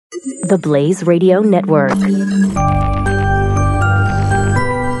The Blaze Radio Network.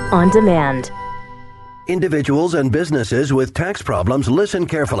 On demand. Individuals and businesses with tax problems, listen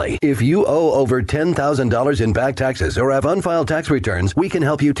carefully. If you owe over $10,000 in back taxes or have unfiled tax returns, we can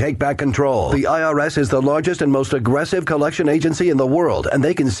help you take back control. The IRS is the largest and most aggressive collection agency in the world, and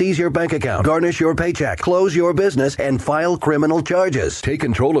they can seize your bank account, garnish your paycheck, close your business, and file criminal charges. Take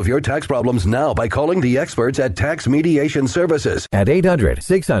control of your tax problems now by calling the experts at Tax Mediation Services. At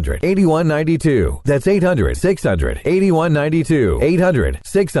 800-600-8192. That's 800-600-8192.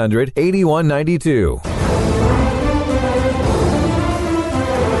 800-600-8192.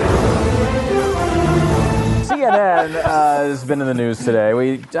 CNN has been in the news today.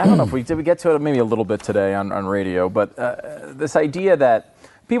 I don't know if we get to it maybe a little bit today on radio, but this idea that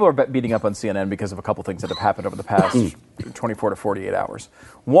people are beating up on CNN because of a couple things that have happened over the past 24 to 48 hours.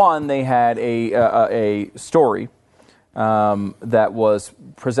 One, they had a story that was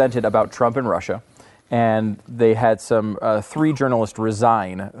presented about Trump and Russia, and they had some 3 journalists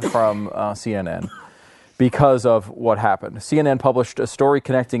resign from CNN because of what happened. CNN published a story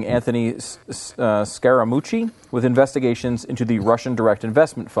connecting Anthony Scaramucci with investigations into the Russian Direct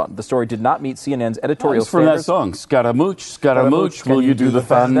Investment Fund. The story did not meet CNN's editorial standards. From that song, Scaramouche, will you do the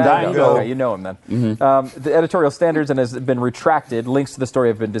fandango? Okay, you know him then. Mm-hmm. The editorial standards and has been retracted. Links to the story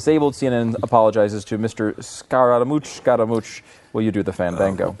have been disabled. CNN apologizes to Mr. Scaramucci, will you do the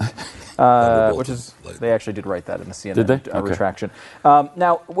fandango? Which is, they actually did write that in the CNN retraction.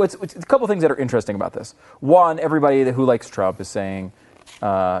 Now, a couple things that are interesting about this. One, everybody who likes Trump is saying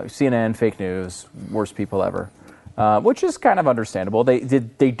CNN, fake news, worst people ever, which is kind of understandable. They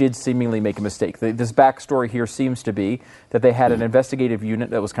did seemingly make a mistake. This backstory here seems to be that they had an investigative unit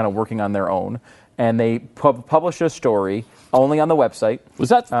that was kind of working on their own, and they published a story only on the website. Was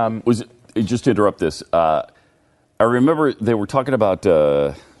that, just to interrupt this, I remember they were talking about...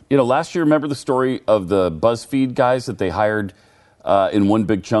 last year, remember the story of the BuzzFeed guys that they hired in one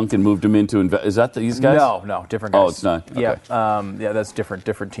big chunk and moved them into... Is that these guys? No, different guys. Oh, it's not? Okay. Yeah, that's different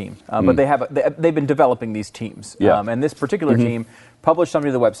team. But they've been developing these teams. Yeah. And this particular team published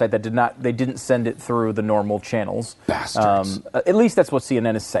something to the website that they didn't send it through the normal channels. Bastards. At least that's what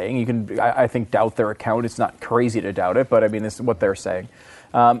CNN is saying. You can, I think, doubt their account. It's not crazy to doubt it, but I mean, this is what they're saying.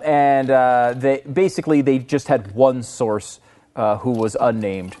 They just had one source who was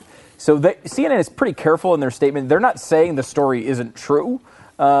unnamed. So CNN is pretty careful in their statement. They're not saying the story isn't true.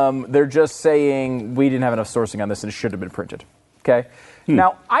 They're just saying we didn't have enough sourcing on this and it should have been printed. Okay?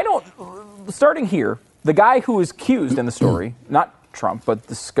 Now, starting here, the guy who is accused in the story, not Trump, but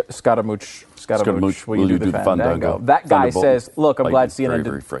the Scaramucci, will you do the fandango? That guy says, look, I'm glad CNN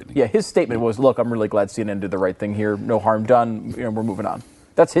very frightening. Yeah, his statement was, look, I'm really glad CNN did the right thing here. No harm done. We're moving on.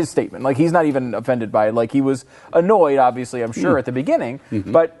 That's his statement. Like, he's not even offended by it. Like, he was annoyed, obviously, I'm sure, at the beginning.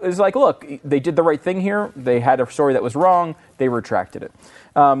 But it's like, look, they did the right thing here. They had a story that was wrong. They retracted it.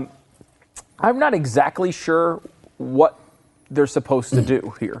 I'm not exactly sure what they're supposed to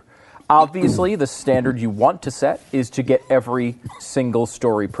do here. Obviously, the standard you want to set is to get every single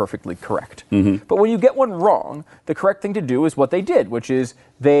story perfectly correct. But when you get one wrong, the correct thing to do is what they did, which is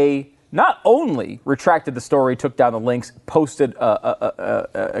they... not only retracted the story, took down the links, posted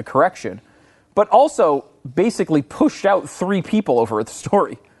a correction, but also basically pushed out 3 people over the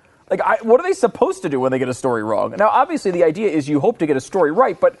story. Like, what are they supposed to do when they get a story wrong? Now, obviously, the idea is you hope to get a story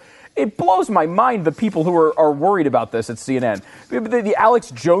right, but it blows my mind the people who are worried about this at CNN. The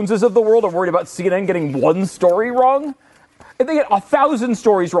Alex Joneses of the world are worried about CNN getting one story wrong. If they get 1,000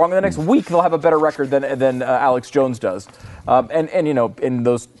 stories wrong in the next week, they'll have a better record than Alex Jones does. In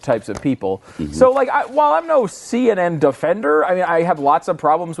those types of people. So, while I'm no CNN defender, I mean, I have lots of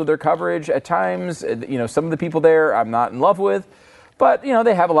problems with their coverage at times. Some of the people there I'm not in love with, but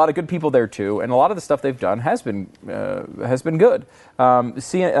they have a lot of good people there too, and a lot of the stuff they've done has been good. Here are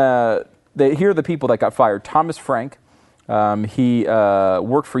the people that got fired. Thomas Frank, he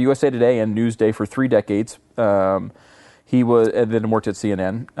worked for USA Today and Newsday for 3 decades. He was, and then worked at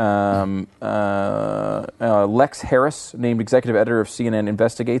CNN. Lex Harris, named executive editor of CNN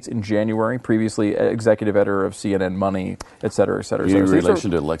Investigates in January, previously executive editor of CNN Money, et cetera, et cetera. In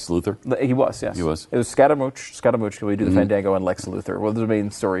relation to Lex Luthor? He was, yes. He was. It was Scaramucci, we do the Fandango, and Lex Luthor. Well, those are the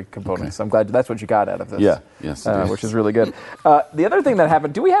main story components. Okay. I'm glad that's what you got out of this. Yeah, yes. Which is really good. The other thing that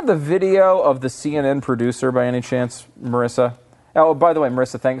happened, do we have the video of the CNN producer by any chance, Marissa? Oh, by the way,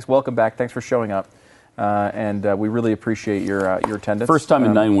 Marissa, thanks. Welcome back. Thanks for showing up. And we really appreciate your attendance. First time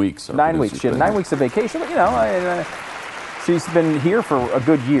in 9 weeks. 9 weeks. She had 9 weeks of vacation. But, she's been here for a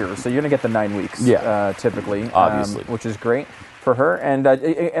good year, so you're going to get the 9 weeks, typically. Obviously. Which is great. for her. And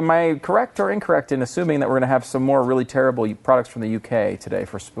am I correct or incorrect in assuming that we're going to have some more really terrible products from the UK today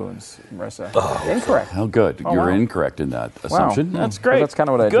for spoons, Marissa? Incorrect. Oh, good. Oh, You're wow. incorrect in that assumption. Wow. That's great. That's kind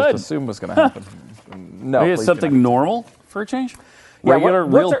of what I Good. just assumed was going to happen. No, Maybe please it's do something not. normal for a change? Yeah, Regular,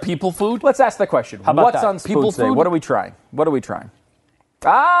 what's real our- people food? Let's ask the question. How about What's that? on People spoons today? food? What are we trying? Pepsi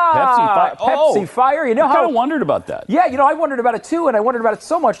Fire. Pepsi Fire. You know I how kind of wondered about that. Yeah, I wondered about it too, and I wondered about it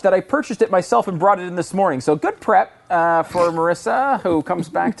so much that I purchased it myself and brought it in this morning. So good prep for Marissa, who comes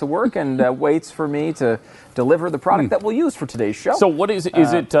back to work and waits for me to deliver the product that we'll use for today's show. So what is it?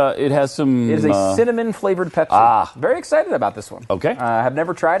 It has some... It is a cinnamon-flavored Pepsi. Very excited about this one. Okay. I have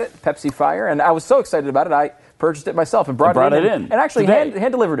never tried it, Pepsi Fire, and I was so excited about it, I purchased it myself and brought it in. And actually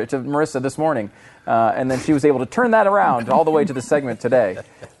hand-delivered it to Marissa this morning. And then she was able to turn that around all the way to the segment today,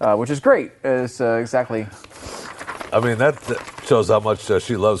 which is great. It's exactly... I mean, that shows how much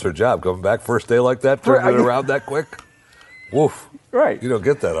she loves her job. Coming back first day like that, turning it around that quick. Woof. Right. You don't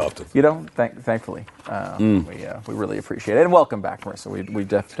get that often. Thankfully. We really appreciate it. And welcome back, Marissa. We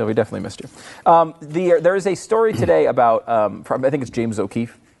definitely missed you. There is a story today about, from I think it's James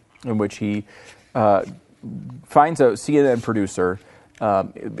O'Keefe, in which he finds a CNN producer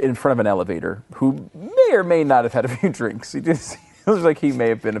in front of an elevator who may or may not have had a few drinks. It looks like he may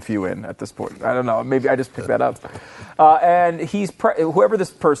have been a few in at this point. I don't know. Maybe I just picked that up. And whoever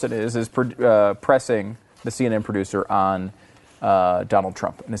this person is pressing the CNN producer on Donald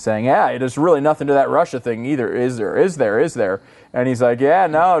Trump and is saying, yeah, there's really nothing to that Russia thing either. Is there? And he's like, yeah,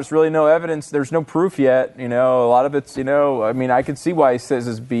 no, there's really no evidence. There's no proof yet. A lot of it's, I mean, I can see why he says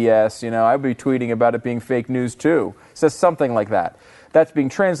it's BS. I'd be tweeting about it being fake news too. Says something like that. That's being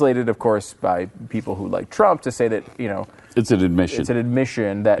translated, of course, by people who like Trump to say that, it's an admission. It's an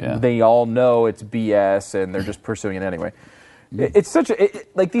admission that they all know it's BS and they're just pursuing it anyway. It's such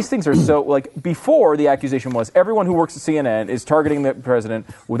these things are so, before the accusation was everyone who works at CNN is targeting the president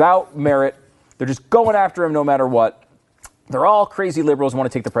without merit. They're just going after him no matter what. They're all crazy liberals and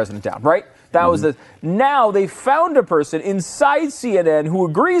want to take the president down, right? That was now they found a person inside CNN who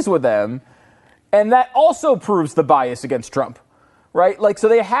agrees with them, and that also proves the bias against Trump. Right? So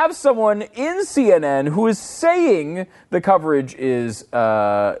they have someone in CNN who is saying the coverage is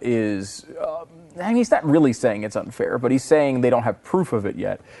I mean, he's not really saying it's unfair, but he's saying they don't have proof of it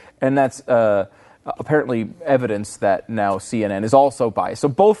yet. And that's apparently evidence that now CNN is also biased. So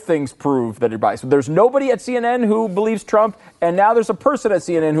both things prove that they're biased. There's nobody at CNN who believes Trump, and now there's a person at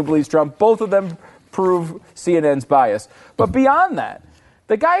CNN who believes Trump. Both of them prove CNN's bias. But beyond that,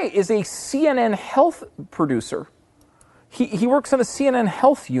 the guy is a CNN health producer. He works on a CNN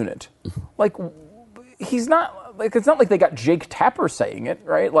health unit. He's not, it's not like they got Jake Tapper saying it,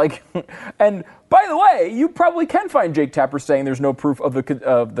 right? And by the way, you probably can find Jake Tapper saying there's no proof of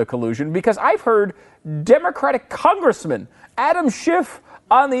the collusion, because I've heard Democratic Congressman Adam Schiff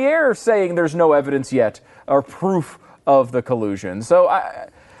on the air saying there's no evidence yet or proof of the collusion. So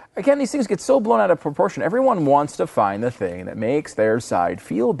again, these things get so blown out of proportion. Everyone wants to find the thing that makes their side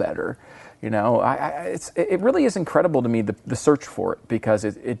feel better. It really is incredible to me, the search for it, because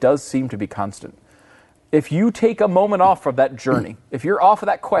it does seem to be constant. If you take a moment off of that journey, if you're off of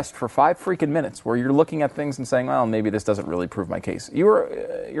that quest for 5 freaking minutes where you're looking at things and saying, well, maybe this doesn't really prove my case, you're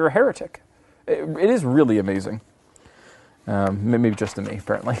a heretic. It is really amazing. Maybe just to me,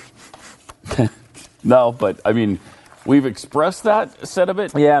 apparently. No, but I mean, we've expressed that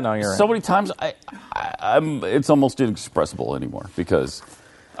sentiment. Yeah, no, you're right. So many times, it's almost inexpressible anymore, because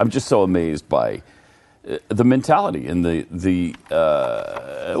I'm just so amazed by the mentality and the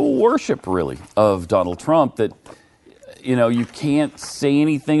worship, really, of Donald Trump, that you can't say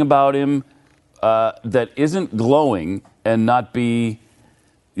anything about him that isn't glowing and not be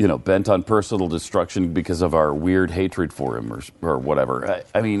bent on personal destruction because of our weird hatred for him or whatever.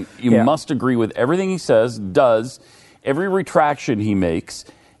 I mean, you must agree with everything he says, does, every retraction he makes.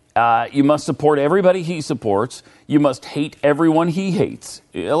 You must support everybody he supports. You must hate everyone he hates.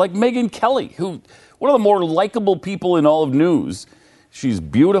 Like Megyn Kelly, who, one of the more likable people in all of news. She's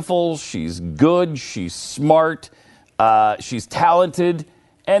beautiful, she's good, she's smart, she's talented.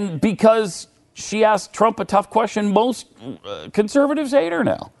 And because she asked Trump a tough question, most conservatives hate her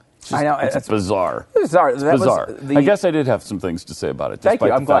now. I know. It's bizarre. Bizarre. It's bizarre. I guess I did have some things to say about it,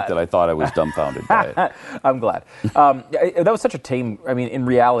 despite the fact that I thought I was dumbfounded by it. I'm glad. That was such a tame, in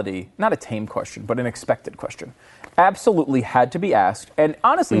reality, not a tame question, but an expected question. Absolutely had to be asked. And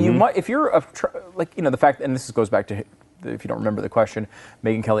honestly, you might, if you're, the fact, and this goes back to, if you don't remember the question,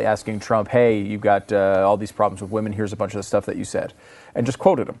 Megyn Kelly asking Trump, hey, you've got all these problems with women, here's a bunch of the stuff that you said, and just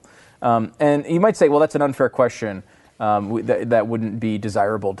quoted him. And you might say, well, that's an unfair question. that wouldn't be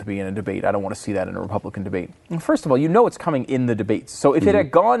desirable to be in a debate. I don't want to see that in a Republican debate. And first of all, it's coming in the debates. So if it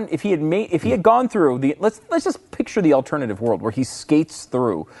had gone, if he had gone through the, let's just picture the alternative world where he skates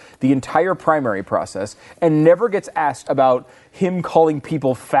through the entire primary process and never gets asked about him calling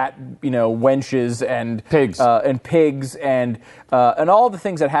people fat, wenches and pigs and all the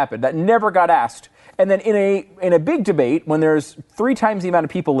things that happened. That never got asked. And then in a big debate, when there's 3 times the amount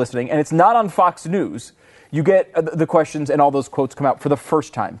of people listening, and it's not on Fox News, you get the questions and all those quotes come out for the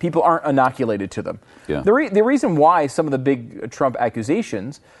first time. People aren't inoculated to them. Yeah. The reason why some of the big Trump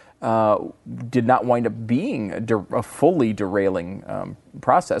accusations did not wind up being a fully derailing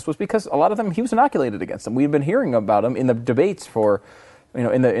process was because a lot of them he was inoculated against them. We've been hearing about him in the debates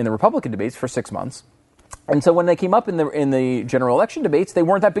in the Republican debates for 6 months, and so when they came up in the general election debates, they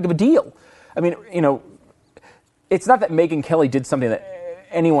weren't that big of a deal. I mean, it's not that Megyn Kelly did something that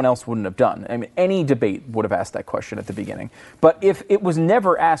anyone else wouldn't have done. I mean, any debate would have asked that question at the beginning. But if it was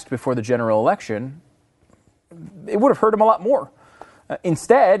never asked before the general election, it would have hurt him a lot more.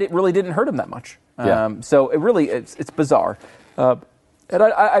 Instead, it really didn't hurt him that much. Yeah. So it's bizarre. And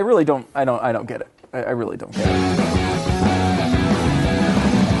I really don't get it. I really don't get it.